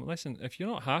say to him, "Listen, if you're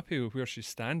not happy with where she's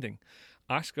standing,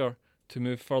 ask her to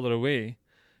move further away,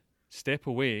 step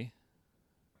away."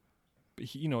 But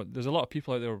there's a lot of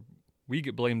people out there. We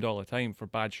get blamed all the time for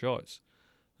bad shots,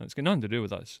 and it's got nothing to do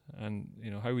with us. And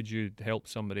how would you help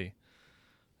somebody,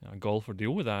 a golfer,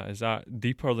 deal with that? Is that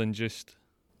deeper than just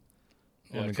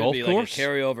on the it golf could be course. like a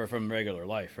carryover from regular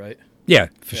life, right? Yeah,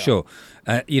 for Yeah. sure.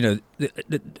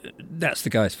 That's the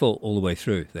guy's fault all the way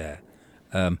through there.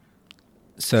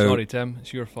 Sorry, Tim,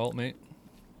 it's your fault, mate.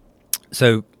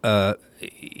 So, and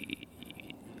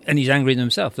he's angry at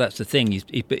himself. That's the thing. He's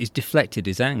deflected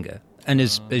his anger, and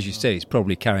as you say, he's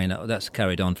probably carrying out. That's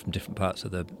carried on from different parts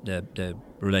of the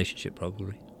relationship,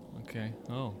 probably. Okay.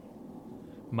 Oh,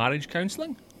 marriage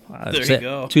counselling. There you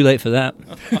go. Too late for that.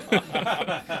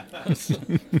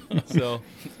 So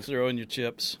Throw in your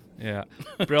chips. yeah,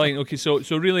 brilliant. Okay, so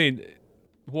really,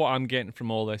 what I'm getting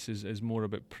from all this is more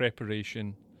about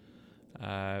preparation,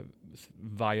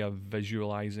 via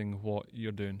visualizing what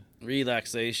you're doing.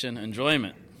 Relaxation,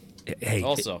 enjoyment. Hey,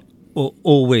 Also,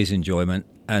 always enjoyment,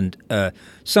 and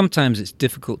sometimes it's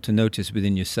difficult to notice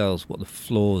within yourselves what the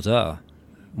flaws are,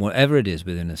 whatever it is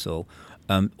within us all.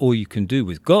 All you can do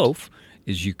with golf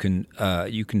is you can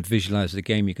visualize the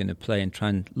game you're going to play and try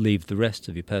and leave the rest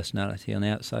of your personality on the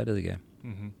outside of the game.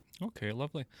 Mm-hmm. Okay,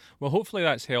 lovely. Well, hopefully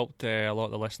that's helped a lot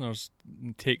of the listeners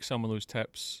take some of those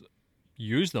tips,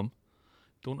 use them,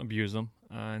 don't abuse them,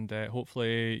 and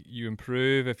hopefully you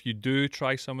improve. If you do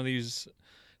try some of these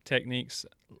techniques,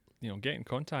 get in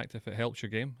contact if it helps your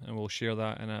game, and we'll share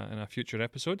that in a future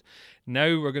episode.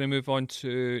 Now we're going to move on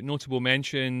to notable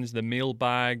mentions, the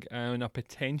mailbag, and a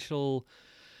potential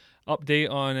update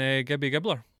on Gibby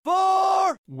Gibbler.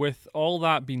 4! With all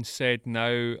that being said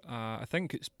now, I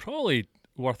think it's probably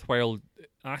worthwhile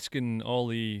asking all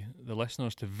the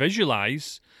listeners to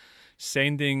visualise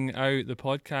sending out the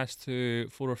podcast to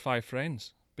 4 or 5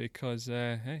 friends, because,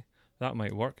 hey, that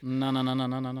might work.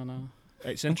 No.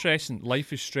 It's interesting.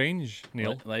 Life is strange,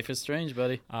 Neil. Life is strange,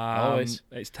 buddy. Always.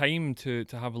 It's time to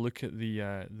have a look at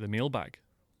the mailbag.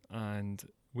 And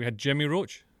we had Jimmy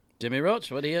Roach. Jimmy Roach,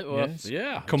 what do you? Well, Yes.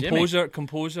 yeah,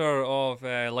 Composer of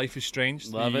Life is Strange.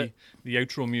 Love it. The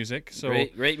outro music. So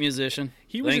great musician.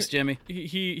 was Thanks, Jimmy.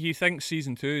 He thinks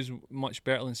season 2 is much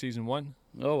better than season 1.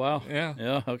 Oh wow. Yeah.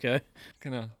 Yeah. Okay.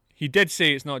 He did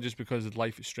say it's not just because of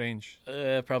Life is Strange,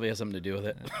 Probably has something to do with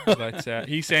it. but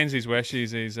he sends his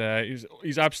wishes. He's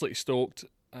absolutely stoked.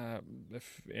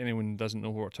 If anyone doesn't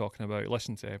know what we're talking about,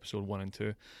 listen to episode 1 and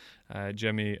 2.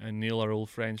 Jimmy and Neil are old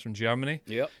friends from Germany.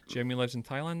 Yep. Jimmy lives in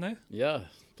Thailand now. Yeah.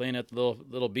 Playing at the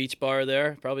little beach bar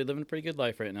there. Probably living a pretty good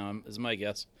life right now, is my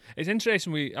guess. It's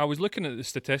interesting. I was looking at the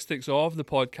statistics of the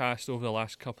podcast over the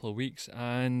last couple of weeks,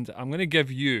 and I'm going to give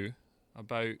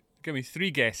me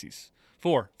 3 guesses.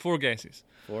 4 guesses.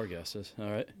 4 guesses. All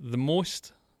right. The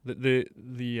most, the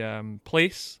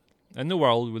place in the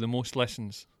world with the most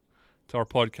listens to our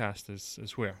podcast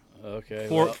is where? Okay.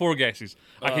 4 guesses.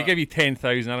 I could give you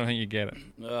 10,000. I don't think you get it.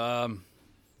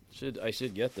 I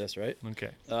should get this right. Okay.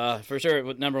 For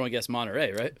sure. Number 1 guess,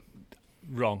 Monterey, right?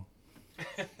 Wrong.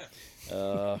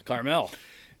 Carmel.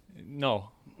 No.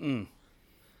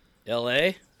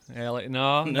 L.A.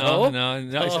 No. No? No. Oh, man,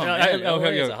 LA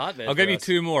is a hotbed I'll give for you us.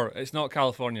 2 more. It's not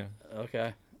California.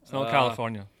 Okay. It's not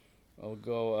California. I'll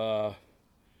go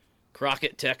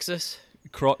Crockett, Texas.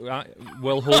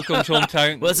 Will Holcomb's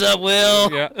hometown. What's up,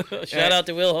 Will? Yeah. Shout out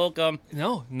to Will Holcomb.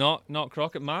 No, not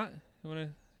Crockett. Matt, you want to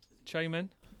chime in?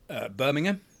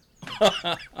 Birmingham.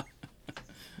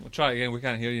 We'll try it again. We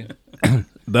can't hear you.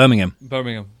 Birmingham.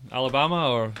 Alabama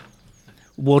or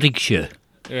Warwickshire.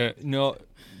 no?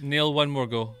 Neil, one more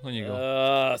go. On you go.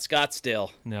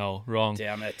 Scottsdale. No, wrong.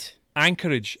 Damn it.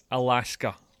 Anchorage,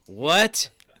 Alaska. What?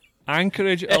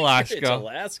 Anchorage, It's Alaska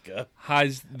Alaska.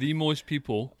 has the most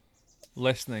people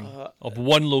listening of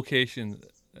one location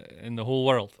in the whole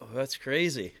world. Oh, that's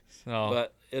crazy. So,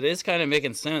 But it is kind of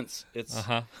making sense.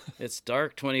 uh-huh. It's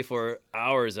dark 24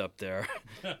 hours up there.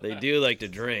 They do like to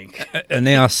drink. And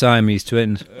they are Siamese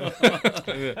twins.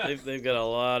 They've got a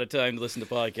lot of time to listen to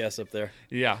podcasts up there.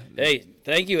 Yeah. Hey,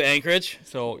 thank you, Anchorage.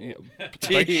 So,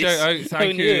 big Jeez. shout out.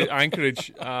 Thank Who you, knew?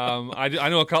 Anchorage. I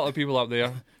know a couple of people up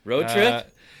there. Road trip?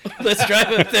 Let's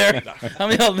drive up there. How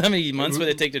many months would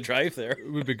it take to drive there?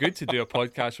 It would be good to do a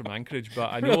podcast from Anchorage,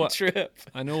 but I know Road trip.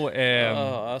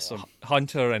 Awesome.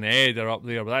 Hunter and Ed are up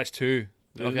there, but that's 2.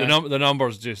 Okay. The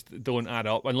numbers just don't add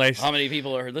up unless How many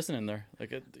people are listening there?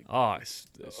 Like it's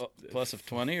plus of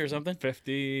 20 or something?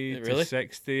 50 Really? to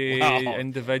 60 Wow.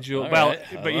 individual. All Well, right.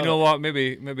 I but you love know it. what?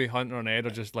 Maybe Hunter and Ed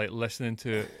are just like listening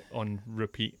to it on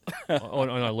repeat, on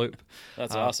a loop.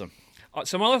 That's awesome.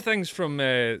 Some other things from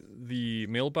the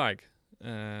mailbag.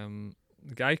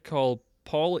 The guy called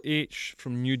Paul H.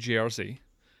 from New Jersey.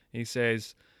 He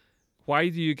says, "Why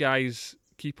do you guys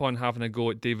keep on having a go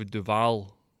at David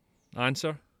Duval?"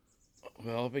 Answer?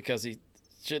 Well, because he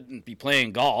shouldn't be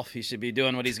playing golf. He should be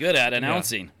doing what he's good at,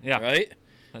 announcing. Yeah. Right?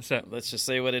 That's it. Let's just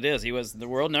say what it is. He was the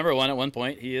world number one at one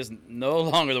point. He is no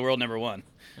longer the world number one.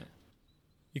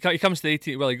 He comes to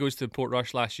 18. Well, he goes to Port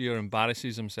Rush last year,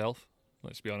 embarrasses himself.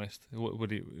 Let's be honest. What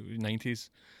would he? 90s.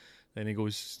 Then he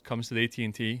comes to the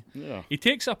AT&T. Yeah. He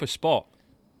takes up a spot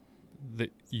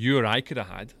that you or I could have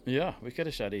had. Yeah, we could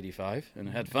have shot 85 and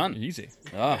had fun. Easy.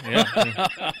 Ah.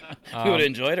 Yeah. We would have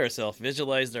enjoyed ourselves,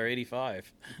 visualized our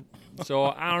 85. So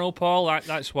I don't know, Paul.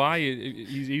 That's why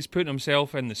he's putting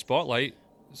himself in the spotlight.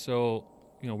 So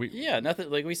Nothing,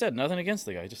 like we said, nothing against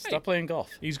the guy. Just stop playing golf.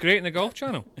 he's great in the Golf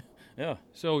Channel. Yeah,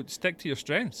 So stick to your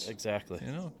strengths. exactly.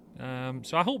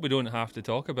 So I hope we don't have to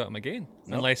talk about him again,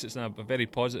 Nope. unless it's in a very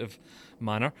positive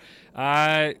manner.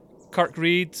 Kirk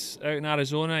Reed out in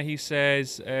Arizona, he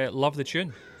says, love the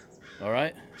tune. All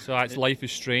right, So that's Life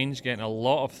is Strange, getting a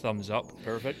lot of thumbs up.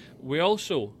 perfect. We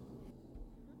also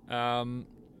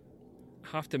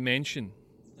have to mention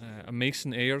a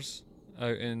Mason Ayers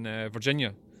out in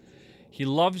Virginia. He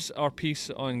loves our piece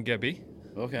on Gibby.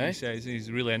 Okay. He says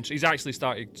he's really interested. He's actually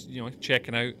started,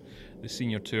 checking out the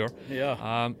senior tour.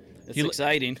 Yeah, it's he-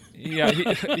 exciting. Yeah,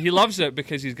 he loves it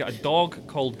because he's got a dog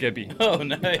called Gibby. Oh,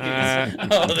 nice.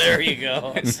 Oh, there you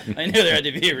go. I knew there had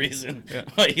to be a reason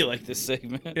why you like this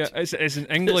segment. Yeah, it's an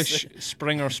English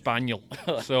Springer Spaniel.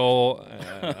 So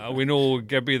we know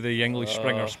Gibby, the English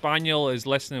Springer Spaniel, is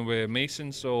listening with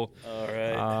Mason. So All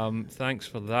right. thanks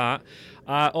for that.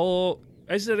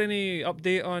 Is there any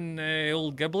update on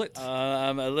old Giblet?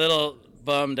 I'm a little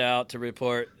bummed out to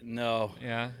report. No.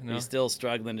 Yeah, no. He's still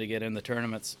struggling to get in the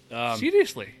tournaments.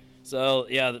 Seriously? So,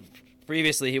 yeah,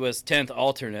 previously he was 10th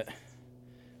alternate.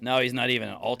 Now he's not even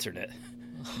an alternate.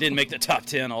 Didn't make the top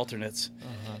 10 alternates.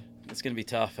 It's going to be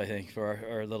tough, I think, for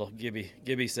our little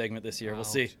Gibby segment this year. We'll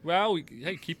see. Well,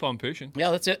 hey, keep on pushing.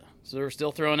 Yeah, that's it. So we're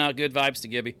still throwing out good vibes to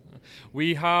Gibby.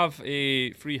 We have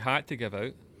a free hat to give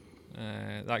out.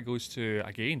 That goes to,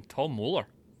 again, Tom Moeller.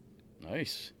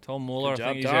 Nice. Tom Moeller, Good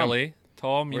I think job, he's Tom. LA.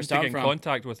 Tom, you Where's need to Tom get in from?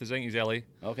 contact with us. I think he's LA.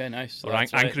 Okay, nice. Or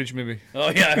That's right. Anchorage, maybe. Oh,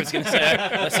 yeah, I was going to say,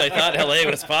 that's I thought LA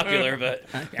was popular, but...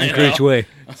 Anchorage Way.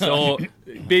 So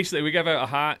basically, we give out a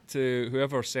hat to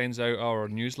whoever sends out our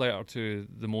newsletter to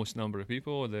the most number of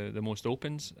people, the most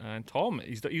opens. And Tom,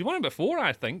 he's won it before,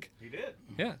 I think. He did.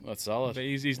 Yeah, That's solid. but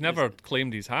he's never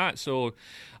claimed his hat. So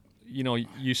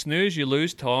you snooze, you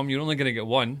lose, Tom. You're only going to get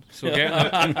one. So You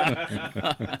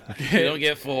don't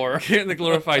get 4. get on the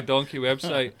Glorified Donkey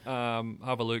website,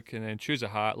 have a look, and then choose a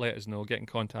hat. Let us know. Get in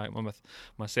contact with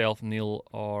myself, Neil,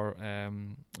 or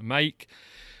Mike.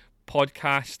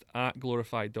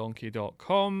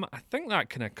 Podcast@glorifieddonkey.com. I think that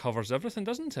kind of covers everything,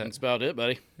 doesn't it? That's about it,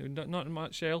 buddy. Not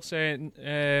much else.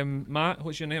 Matt,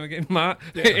 what's your name again? Matt,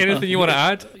 anything you want to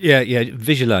add? Yeah,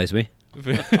 visualize me.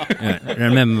 Yeah,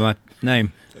 remember my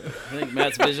name. I think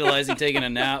Matt's visualizing taking a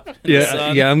nap. in the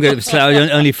sun. Yeah, I'm going to. I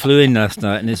only flew in last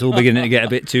night, and it's all beginning to get a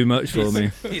bit too much for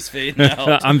me. He's fading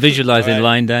out. I'm visualizing All right.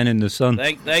 lying down in the sun.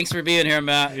 Thanks for being here,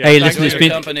 Matt. Yeah, Hey, thanks listen, for it's Your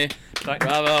been company. Thank-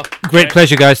 Bravo. great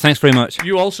pleasure, guys. Thanks very much.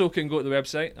 You also can go to the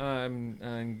website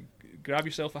and grab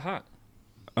yourself a hat.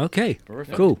 Okay,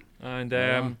 Perfect. cool. And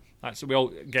that's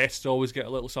guests always get a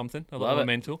little something, a Love little it.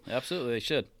 memento. Absolutely, they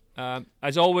should.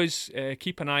 As always,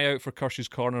 keep an eye out for Kirsch's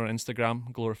Corner on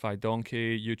Instagram, Glorified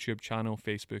Donkey, YouTube channel,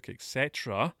 Facebook,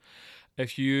 etc.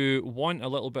 If you want a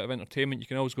little bit of entertainment, you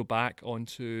can always go back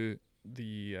onto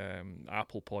the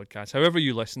Apple podcast. However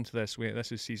you listen to this,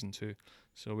 this is season 2.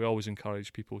 So we always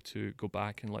encourage people to go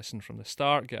back and listen from the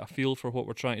start, get a feel for what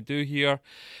we're trying to do here.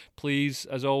 Please,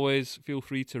 as always, feel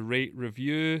free to rate,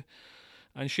 review,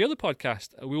 and share the podcast.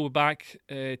 We will be back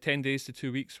 10 days to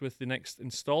 2 weeks with the next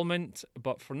installment.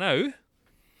 But for now,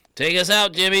 Take us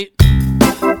out, Jimmy.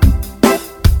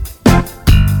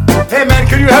 Hey man,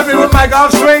 can you help me with my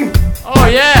golf swing? Oh,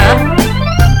 yeah.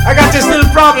 I got this little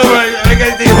problem. I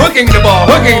got the hooking the ball.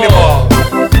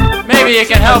 Maybe you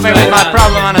can help me with my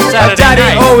problem on a Saturday Daddy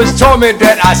night. always told me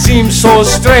that I seem so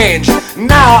strange.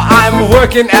 Now I'm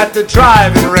working at the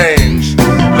driving range,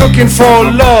 looking for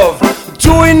love,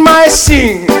 doing my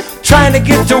sing, trying to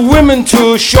get the women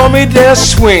to show me their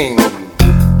swing.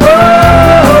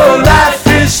 Oh, life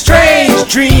is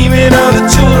strange, dreaming of the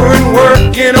children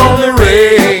working on the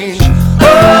range.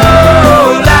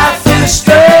 Oh, life is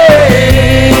strange.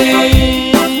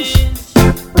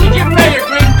 Did you pay your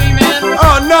green fee, man?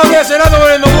 Oh no, there's another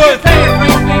one in the woods. Pay your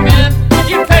green fee, man. Did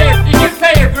you pay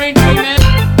your green fee, man?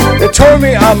 They told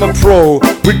me I'm a pro,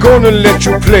 we're gonna let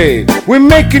you play. We're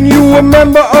making you a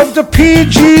member of the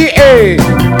PGA.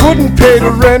 Couldn't pay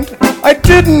the rent, I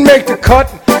didn't make the cut.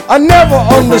 I never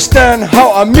understand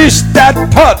how I missed that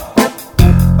putt.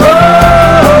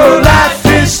 Oh, life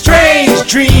is strange,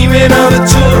 dreaming of the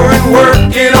children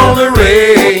working on the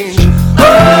range.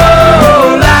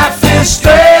 Oh,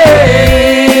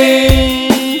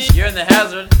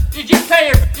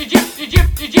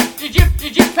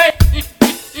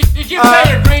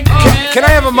 Can I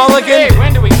have a mulligan? Hey,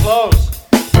 when do we close?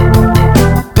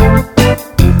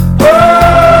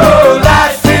 Oh,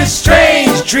 life is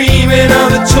strange, dreaming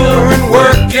of the tour and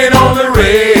working on the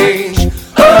rail.